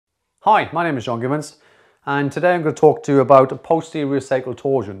Hi, my name is John Gibbons, and today I'm going to talk to you about posterior sacral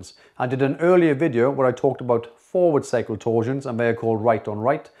torsions. I did an earlier video where I talked about forward sacral torsions, and they are called right on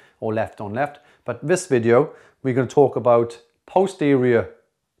right or left on left. But this video, we're going to talk about posterior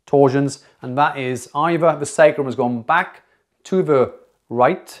torsions, and that is either the sacrum has gone back to the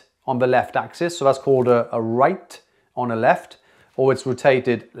right on the left axis, so that's called a right on a left, or it's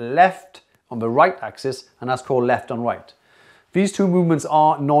rotated left on the right axis, and that's called left on right. These two movements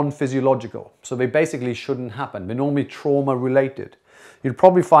are non-physiological, so they basically shouldn't happen. They're normally trauma related. You'll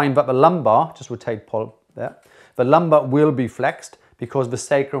probably find that the lumbar, just rotate Paul there, the lumbar will be flexed because the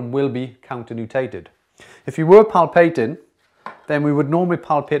sacrum will be counter-nutated. If you were palpating, then we would normally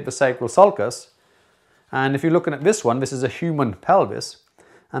palpate the sacral sulcus, and if you're looking at this one, this is a human pelvis,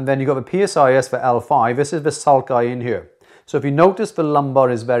 and then you've got the PSIS for L5, this is the sulci in here. So if you notice the lumbar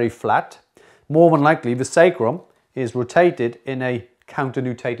is very flat, more than likely the sacrum is rotated in a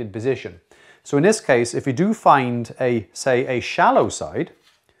counter-nutated position. So in this case, if you do find say a shallow side,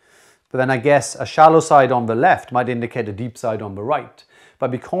 but then I guess a shallow side on the left might indicate a deep side on the right.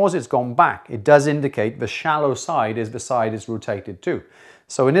 But because it's gone back, it does indicate the shallow side is the side is rotated too.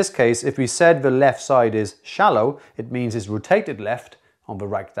 So in this case, if we said the left side is shallow, it means it's rotated left on the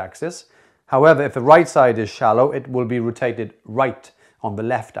right axis. However, if the right side is shallow, it will be rotated right on the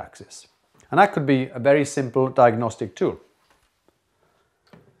left axis. And that could be a very simple diagnostic tool.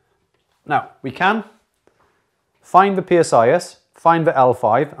 Now, we can find the PSIS, find the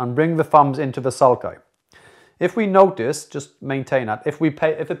L5, and bring the thumbs into the sulci. If we notice, just maintain that, if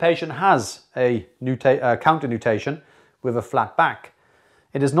the patient has a counter-nutation with a flat back,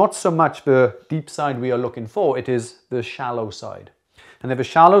 it is not so much the deep side we are looking for, it is the shallow side. And if the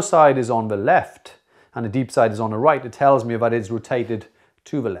shallow side is on the left and the deep side is on the right, it tells me that it's rotated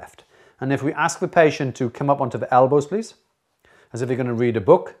to the left. And if we ask the patient to come up onto the elbows, please, as if they're going to read a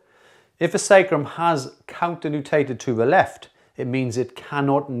book, if the sacrum has counter-nutated to the left, it means it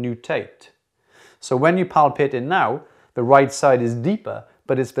cannot nutate. So when you palpate it now, the right side is deeper,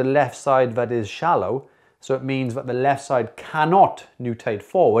 but it's the left side that is shallow, so it means that the left side cannot nutate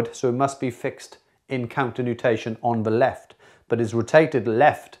forward, so it must be fixed in counter-nutation on the left, but is rotated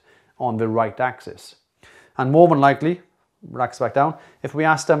left on the right axis. And more than likely, relax back down. If we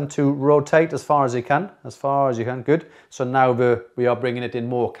ask them to rotate as far as you can, good. So now we are bringing it in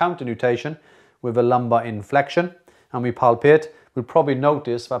more counter-nutation with a lumbar inflection, and we palpate, we'll probably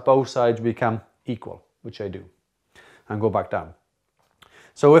notice that both sides become equal, which I do, and go back down.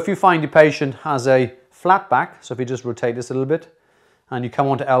 So if you find your patient has a flat back, so if you just rotate this a little bit, and you come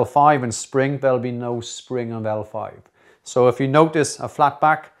onto L5 and spring, there'll be no spring on L5. So if you notice a flat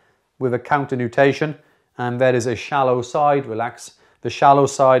back with a counter-nutation, and there is a shallow side, relax. The shallow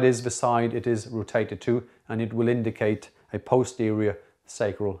side is the side it is rotated to, and it will indicate a posterior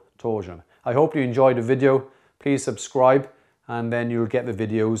sacral torsion. I hope you enjoyed the video. Please subscribe, and then you'll get the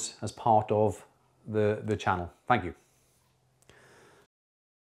videos as part of the channel. Thank you.